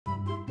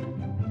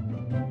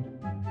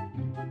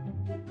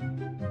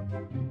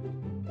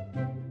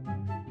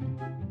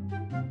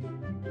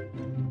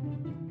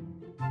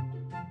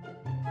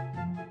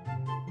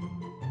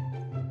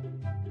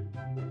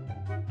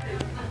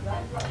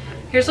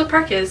Here's what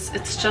PARCC is.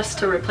 It's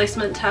just a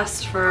replacement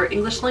test for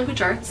English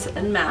Language Arts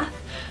and Math.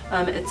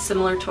 It's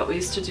similar to what we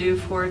used to do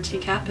for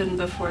TCAP and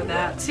before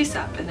that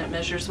CSAP, and it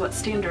measures what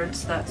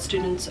standards that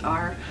students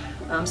are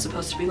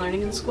supposed to be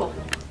learning in school.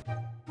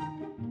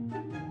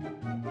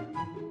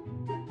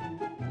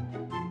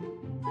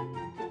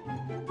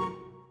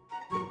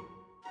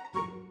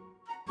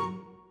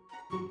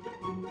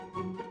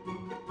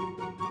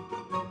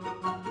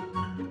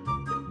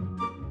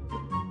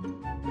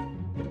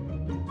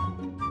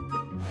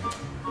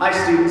 Hi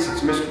students,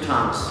 it's Mr.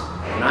 Thomas,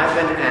 and I've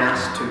been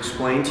asked to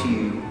explain to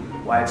you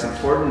why it's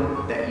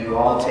important that you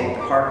all take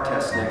the PARCC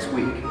test next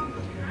week.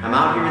 I'm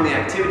out here in the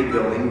activity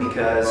building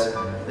because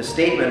the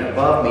statement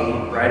above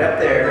me, right up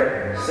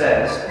there,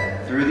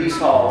 says, "Through these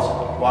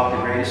halls walk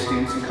the greatest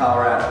students in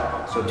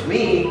Colorado." So to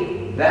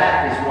me,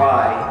 that is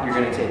why you're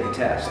going to take the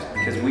test,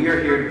 because we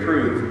are here to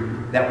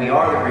prove that we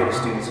are the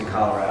greatest students in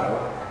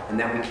Colorado and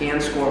that we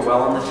can score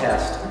well on the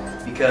test,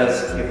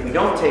 because if we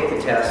don't take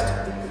the test,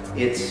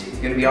 it's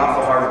going to be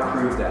awful hard to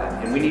prove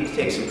that, and we need to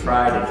take some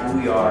pride in who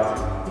we are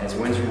as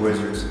Windsor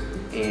Wizards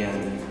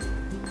and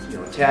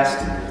test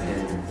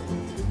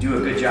and do a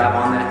good job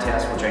on that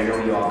test, which I know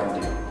you all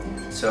can do.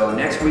 So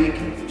next week,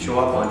 show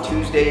up on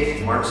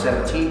Tuesday, March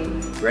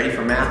 17th, ready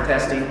for math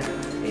testing,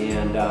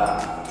 and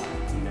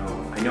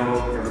I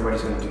know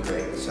everybody's going to do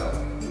great. So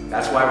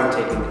that's why we're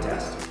taking the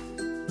test.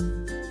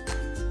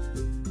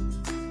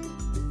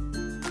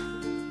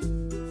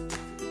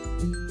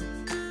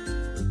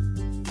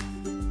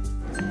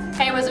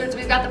 Hey Wizards,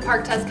 we've got the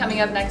PARCC test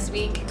coming up next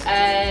week,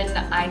 and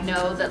I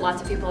know that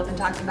lots of people have been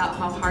talking about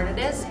how hard it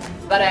is,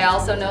 but I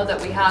also know that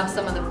we have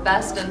some of the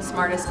best and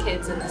smartest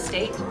kids in the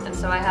state, and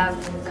so I have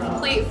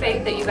complete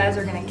faith that you guys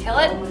are going to kill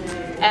it.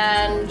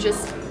 And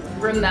just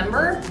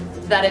remember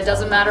that it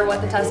doesn't matter what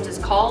the test is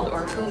called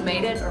or who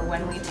made it or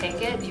when we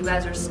take it, you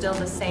guys are still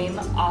the same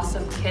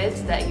awesome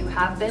kids that you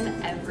have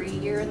been every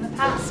year in the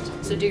past.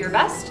 So do your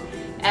best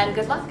and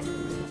good luck.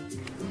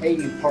 Hey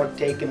you PARCC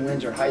taking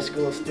Windsor High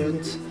School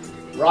students.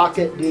 Rock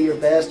it, do your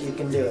best, you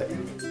can do it.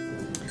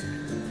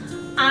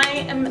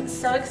 I am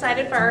so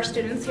excited for our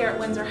students here at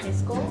Windsor High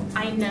School.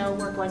 I know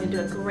we're going to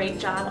do a great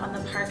job on the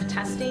PARCC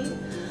testing.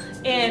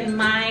 In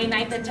my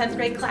 9th and 10th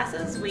grade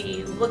classes,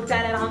 we looked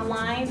at it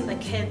online. The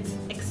kids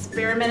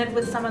experimented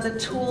with some of the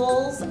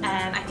tools,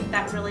 and I think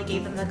that really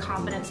gave them the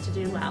confidence to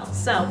do well.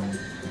 So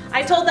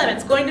I told them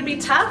it's going to be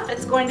tough,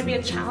 it's going to be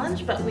a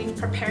challenge, but we've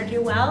prepared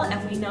you well,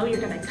 and we know you're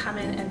going to come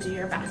in and do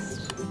your best.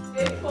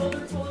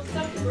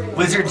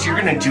 Wizards, you're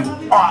going to do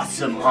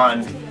awesome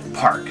on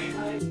PARCC.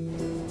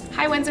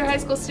 Hi Windsor High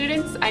School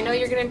students, I know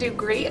you're going to do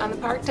great on the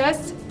PARCC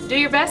test. Do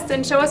your best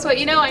and show us what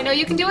you know. I know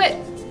you can do it.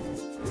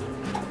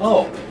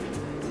 Oh,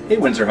 hey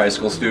Windsor High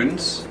School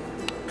students.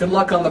 Good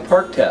luck on the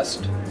PARCC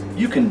test.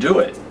 You can do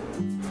it.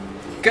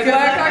 Good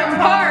luck on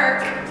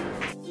PARCC!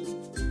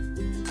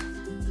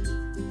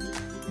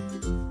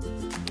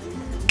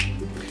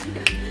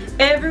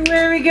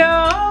 Everywhere we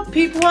go,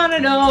 people want to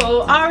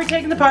know, are we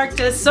taking the PARCC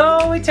test?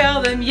 So we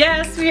tell them,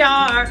 yes we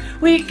are.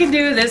 We can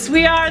do this.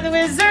 We are the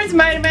Wizards,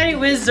 mighty mighty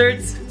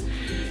Wizards.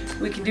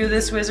 We can do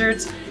this,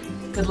 Wizards.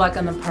 Good luck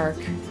on the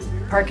PARCC.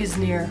 PARCC is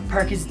near.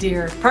 PARCC is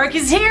dear. PARCC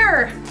is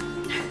here!